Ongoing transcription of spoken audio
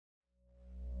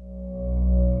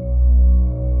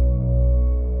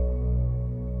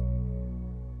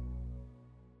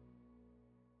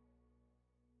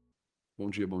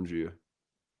dia, bom dia.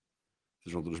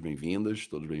 Sejam todos bem-vindas,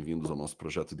 todos bem-vindos ao nosso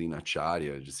projeto de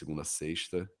Dinacharya, de segunda a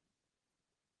sexta.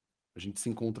 A gente se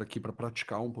encontra aqui para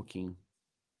praticar um pouquinho.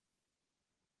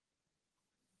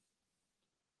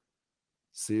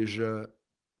 Seja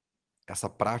essa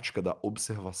prática da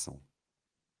observação,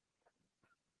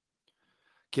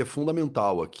 que é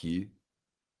fundamental aqui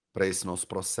para esse nosso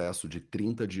processo de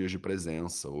 30 dias de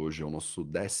presença. Hoje é o nosso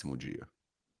 10º dia.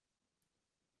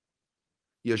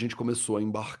 E a gente começou a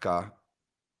embarcar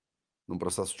num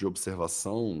processo de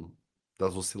observação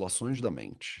das oscilações da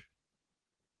mente.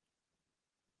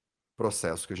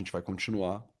 Processo que a gente vai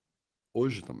continuar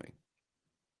hoje também.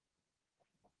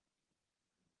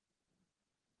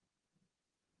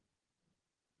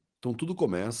 Então tudo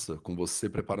começa com você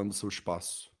preparando o seu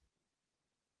espaço.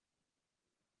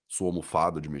 Sua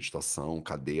almofada de meditação,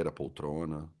 cadeira,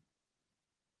 poltrona.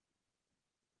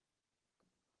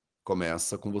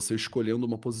 Começa com você escolhendo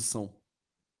uma posição.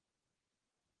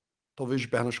 Talvez de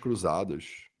pernas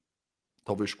cruzadas,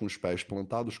 talvez com os pés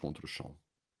plantados contra o chão.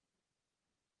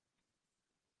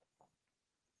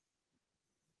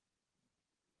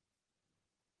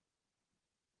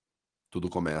 Tudo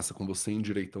começa com você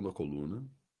endireitando a coluna.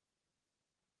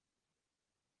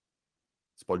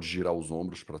 Você pode girar os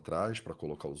ombros para trás para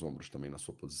colocar os ombros também na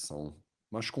sua posição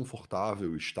mais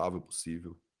confortável e estável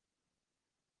possível.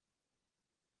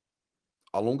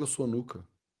 Alonga sua nuca.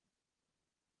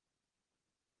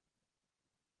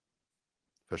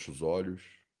 Fecha os olhos.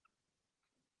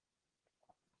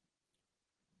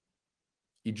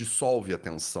 E dissolve a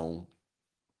tensão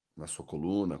na sua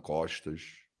coluna,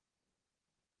 costas,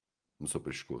 no seu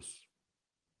pescoço.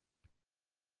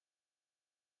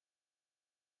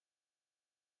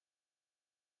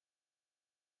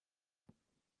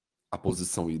 A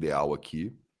posição ideal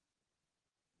aqui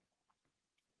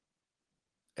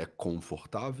é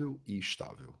confortável e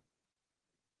estável.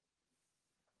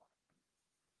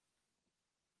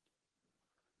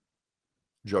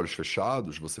 De olhos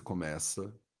fechados, você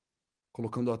começa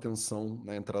colocando a atenção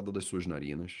na entrada das suas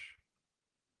narinas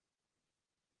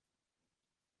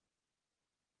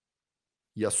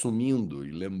e assumindo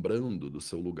e lembrando do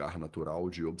seu lugar natural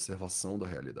de observação da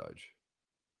realidade.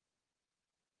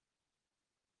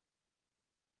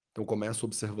 Então começa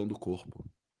observando o corpo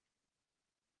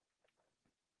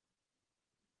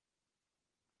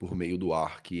por meio do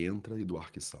ar que entra e do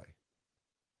ar que sai.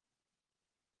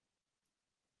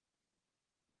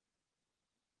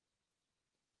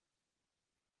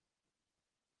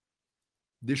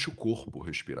 Deixa o corpo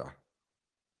respirar.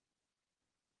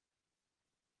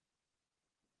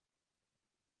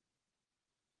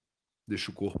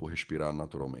 Deixa o corpo respirar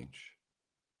naturalmente.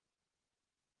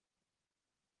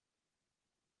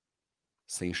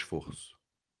 Sem esforço.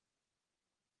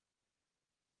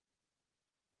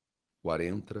 O ar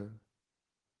entra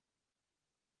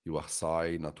e o ar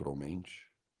sai naturalmente.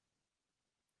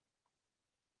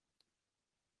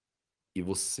 E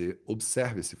você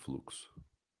observa esse fluxo.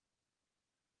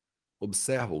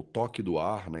 Observa o toque do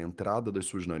ar na entrada das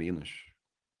suas narinas.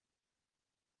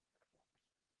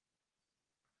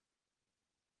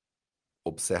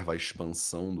 Observa a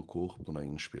expansão do corpo na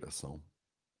inspiração.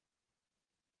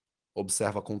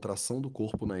 Observa a contração do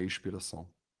corpo na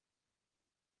expiração.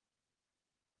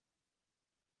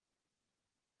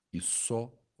 E só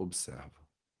observa.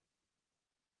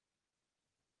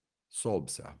 Só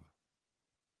observa.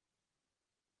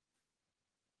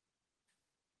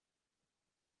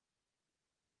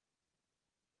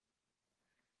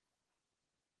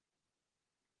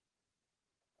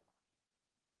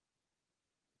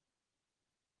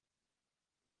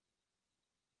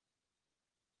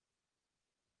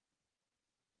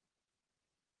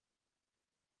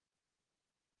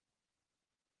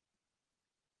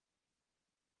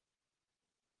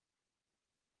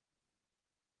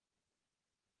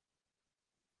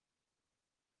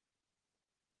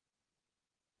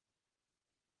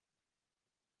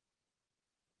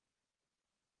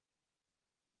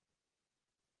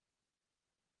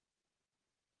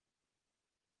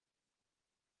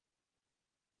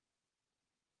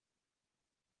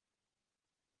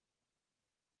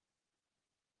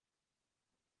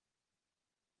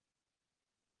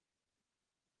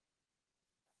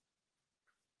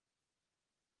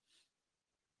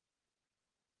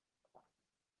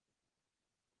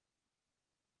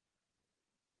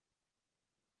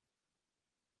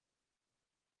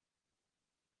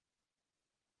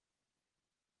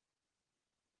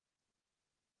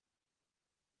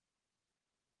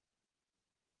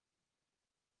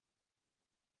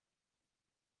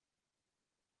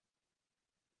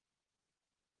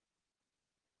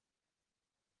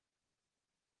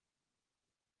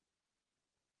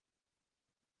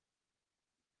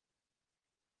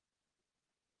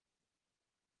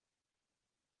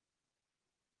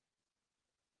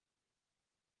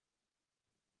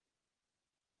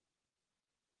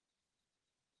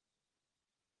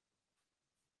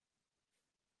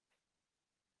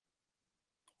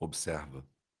 Observa.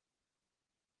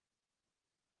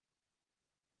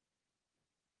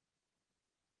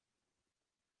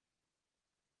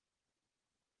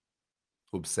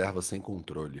 Observa sem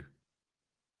controle,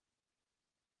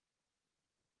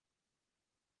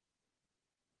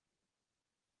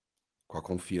 com a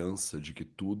confiança de que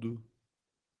tudo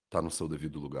está no seu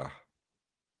devido lugar.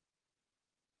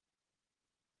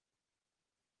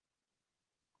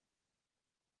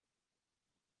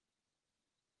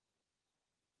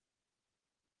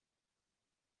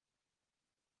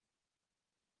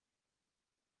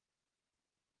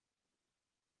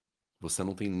 Você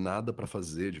não tem nada para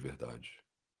fazer de verdade.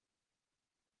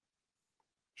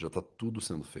 Já está tudo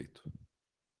sendo feito.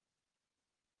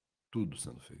 Tudo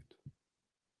sendo feito.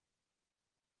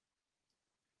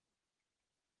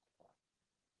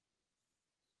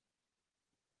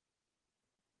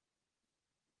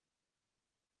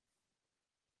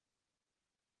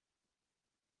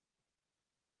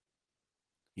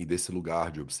 E desse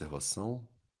lugar de observação,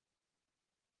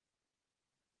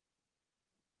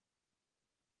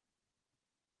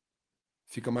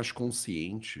 fica mais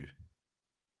consciente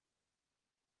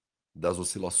das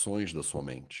oscilações da sua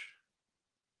mente.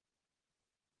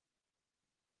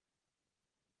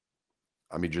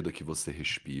 À medida que você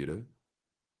respira,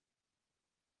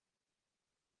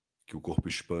 que o corpo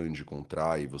expande,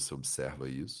 contrai, e você observa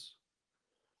isso,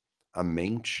 a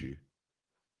mente,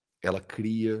 ela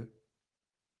cria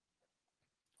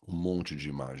um monte de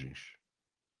imagens.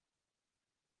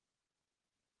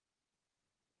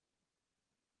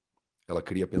 Ela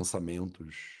cria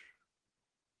pensamentos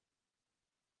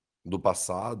do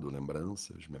passado,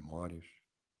 lembranças, memórias.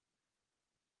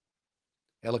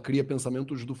 Ela cria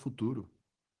pensamentos do futuro,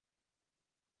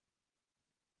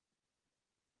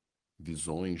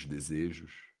 visões,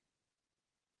 desejos.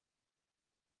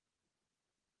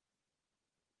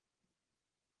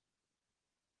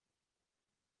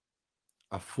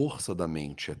 A força da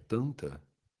mente é tanta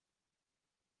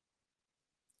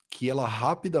que ela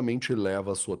rapidamente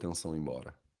leva a sua atenção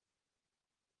embora.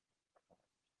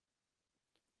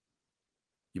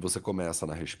 E você começa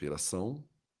na respiração,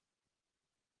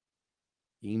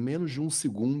 e em menos de um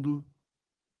segundo,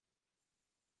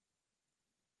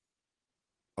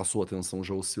 a sua atenção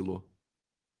já oscilou.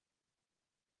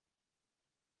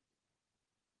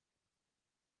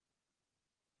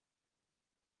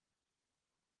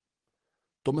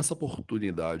 Toma essa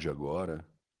oportunidade agora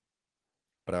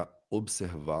para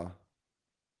observar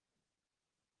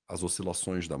as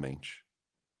oscilações da mente,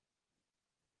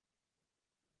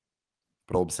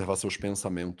 para observar seus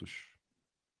pensamentos.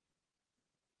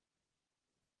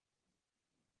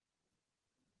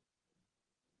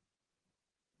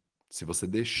 Se você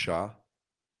deixar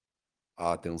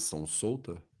a atenção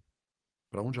solta,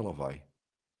 para onde ela vai?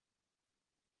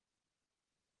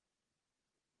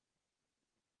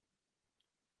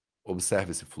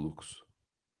 Observe esse fluxo.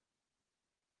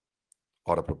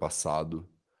 Ora para o passado,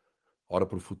 ora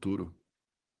para o futuro.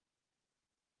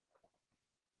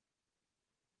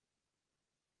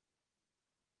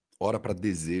 Ora para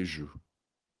desejo,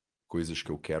 coisas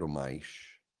que eu quero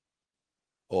mais.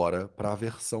 Ora para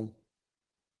aversão,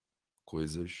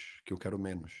 coisas que eu quero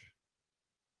menos.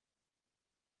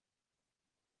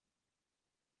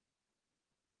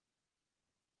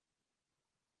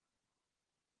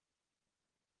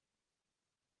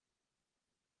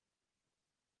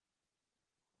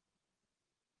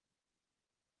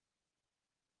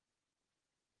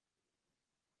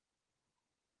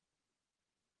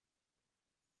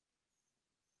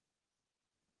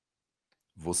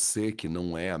 Você que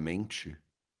não é a mente,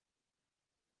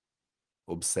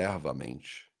 observa a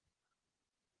mente.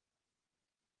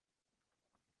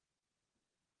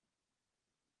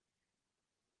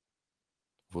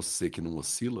 Você que não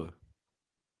oscila,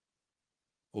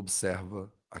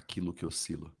 observa aquilo que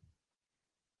oscila.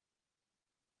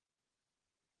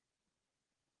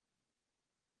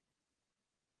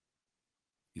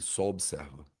 E só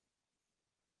observa.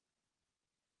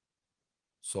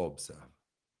 Só observa.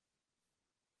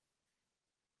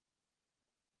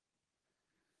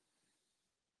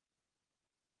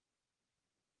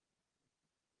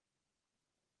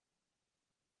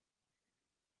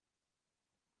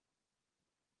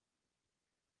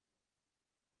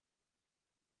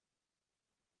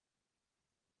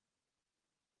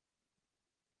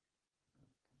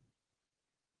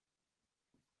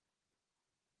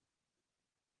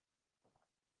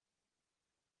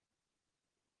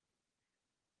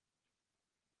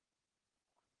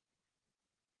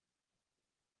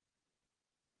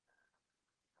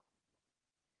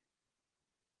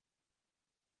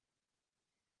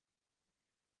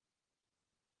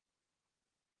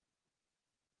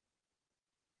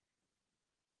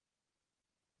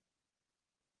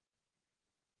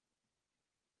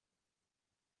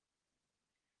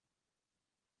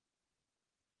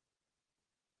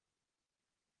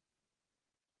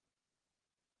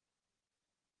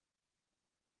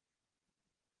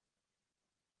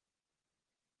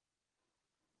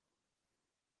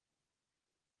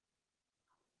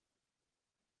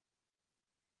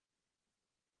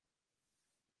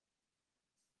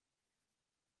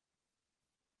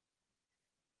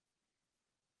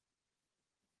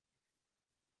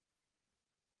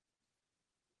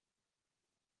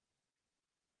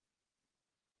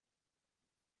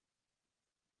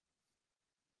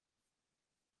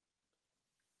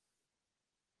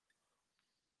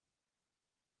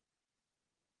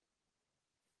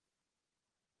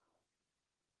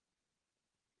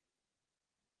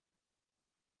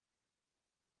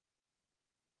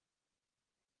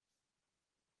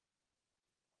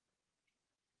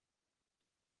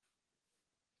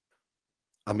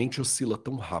 A mente oscila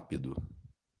tão rápido,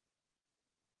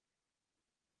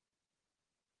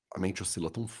 a mente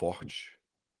oscila tão forte,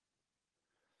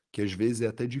 que às vezes é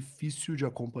até difícil de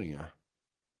acompanhar.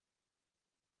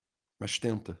 Mas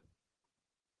tenta.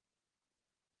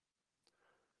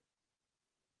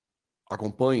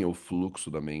 Acompanha o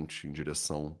fluxo da mente em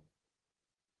direção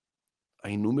a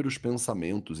inúmeros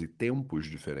pensamentos e tempos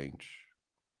diferentes.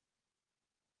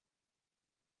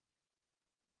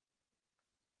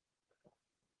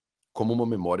 Como uma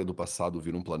memória do passado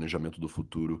vira um planejamento do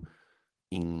futuro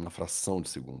em uma fração de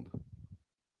segundo,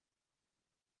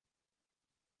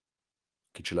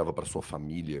 que te leva para sua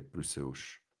família, para os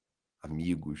seus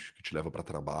amigos, que te leva para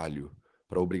trabalho,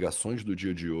 para obrigações do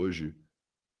dia de hoje,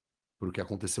 para o que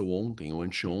aconteceu ontem ou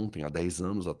anteontem, há 10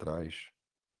 anos atrás.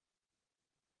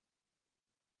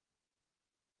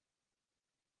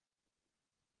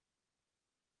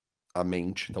 A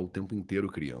mente está o tempo inteiro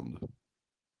criando,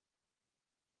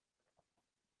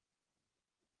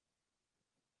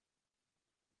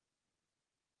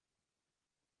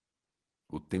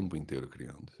 o tempo inteiro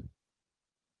criando.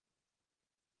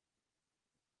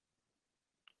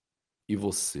 E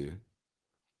você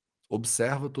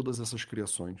observa todas essas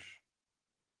criações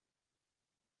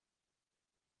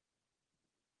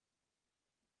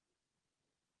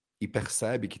e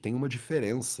percebe que tem uma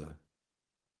diferença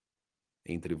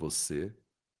entre você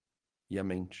e a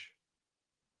mente.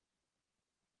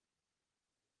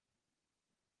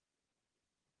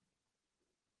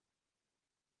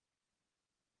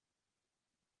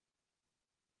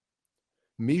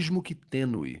 Mesmo que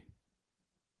tênue,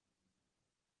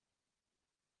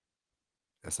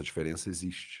 essa diferença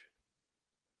existe.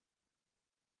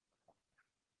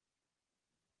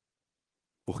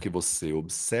 Porque você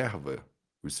observa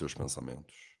os seus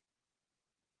pensamentos.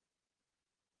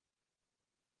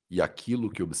 E aquilo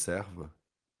que observa,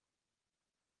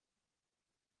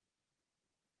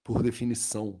 por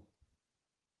definição,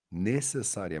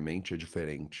 necessariamente é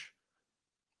diferente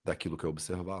daquilo que é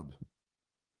observado.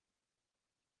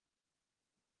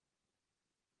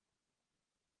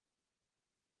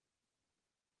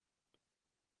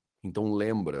 Então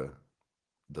lembra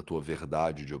da tua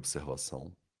verdade de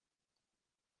observação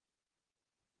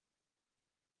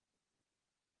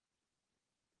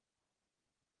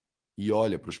e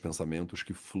olha para os pensamentos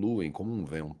que fluem como um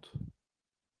vento,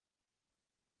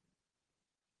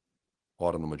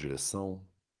 ora numa direção,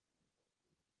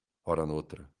 ora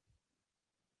noutra,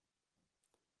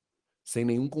 sem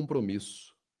nenhum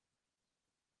compromisso,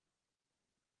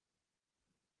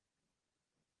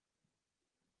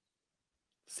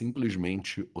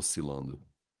 simplesmente oscilando.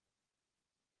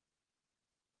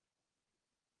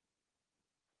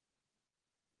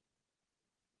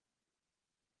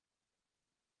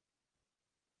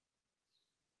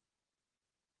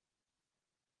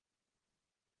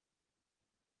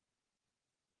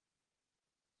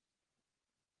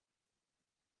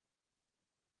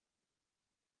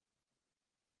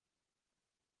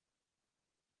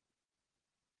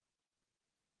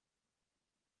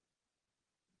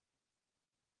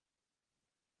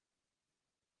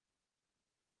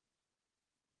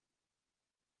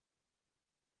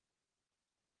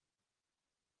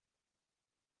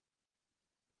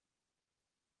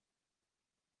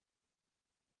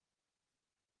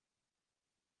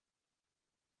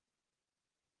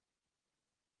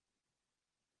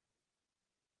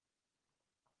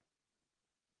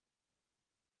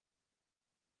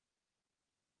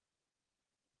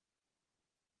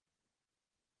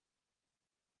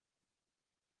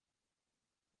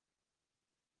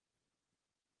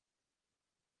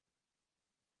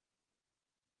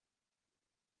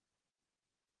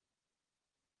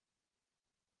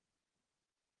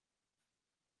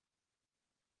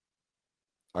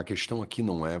 A questão aqui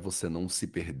não é você não se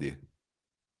perder.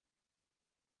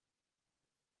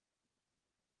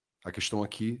 A questão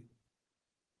aqui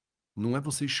não é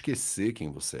você esquecer quem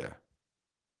você é.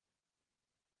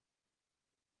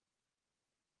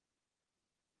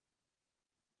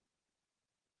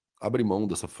 Abre mão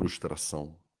dessa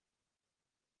frustração,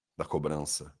 da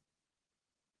cobrança.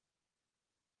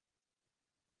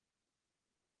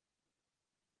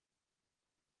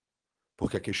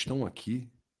 Porque a questão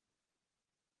aqui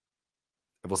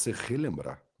é você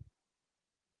relembrar.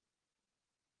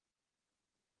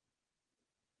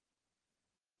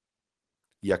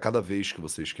 E a cada vez que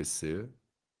você esquecer,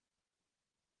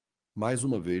 mais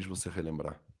uma vez você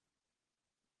relembrar.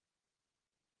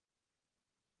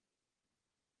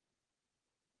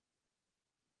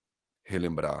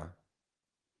 Relembrar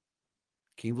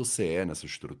quem você é nessa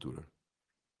estrutura.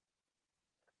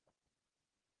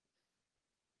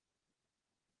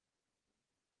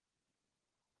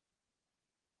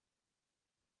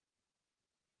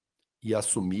 e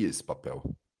assumir esse papel,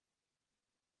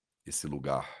 esse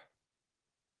lugar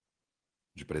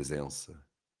de presença,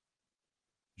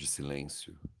 de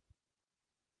silêncio.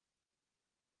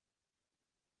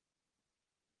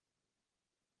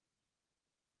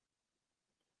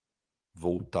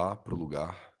 Voltar para o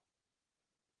lugar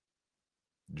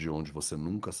de onde você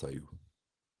nunca saiu.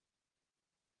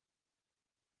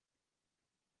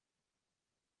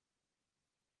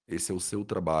 Esse é o seu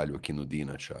trabalho aqui no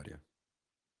Dinacharya.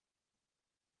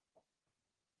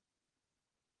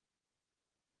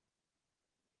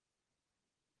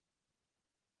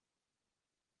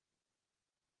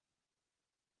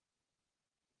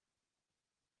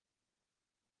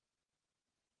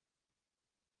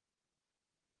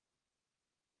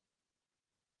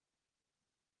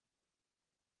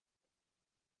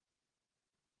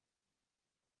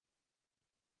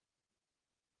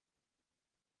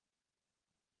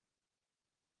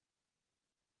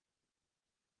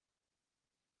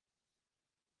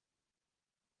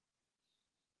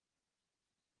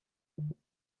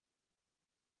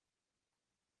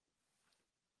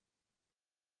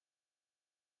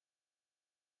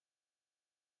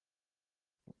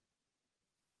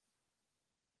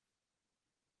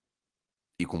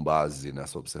 E com base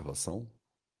nessa observação,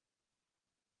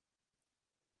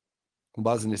 com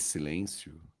base nesse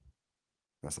silêncio,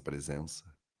 nessa presença,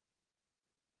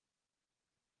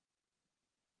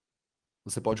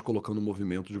 você pode ir colocando o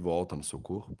movimento de volta no seu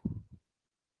corpo.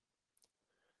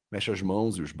 Mexe as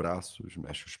mãos e os braços,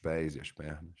 mexe os pés e as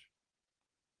pernas.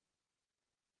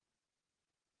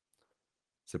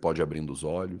 Você pode ir abrindo os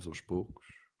olhos aos poucos.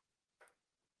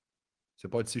 Você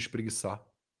pode se espreguiçar.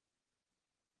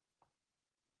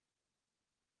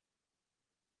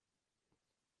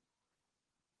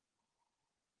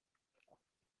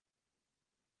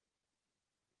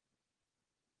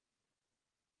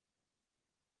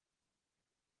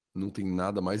 Não tem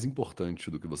nada mais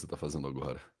importante do que você está fazendo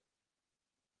agora.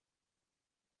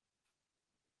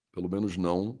 Pelo menos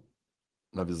não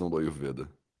na visão do Ayurveda.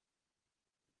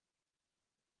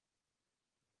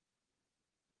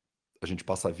 A gente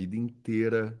passa a vida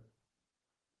inteira,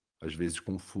 às vezes,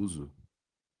 confuso,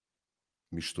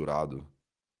 misturado.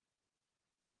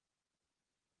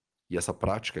 E essa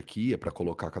prática aqui é para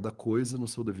colocar cada coisa no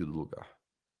seu devido lugar.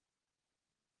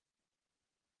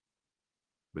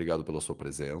 Obrigado pela sua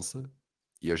presença.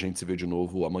 E a gente se vê de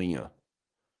novo amanhã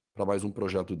para mais um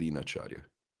projeto Dinacharya.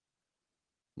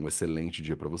 Um excelente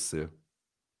dia para você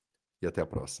e até a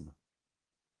próxima.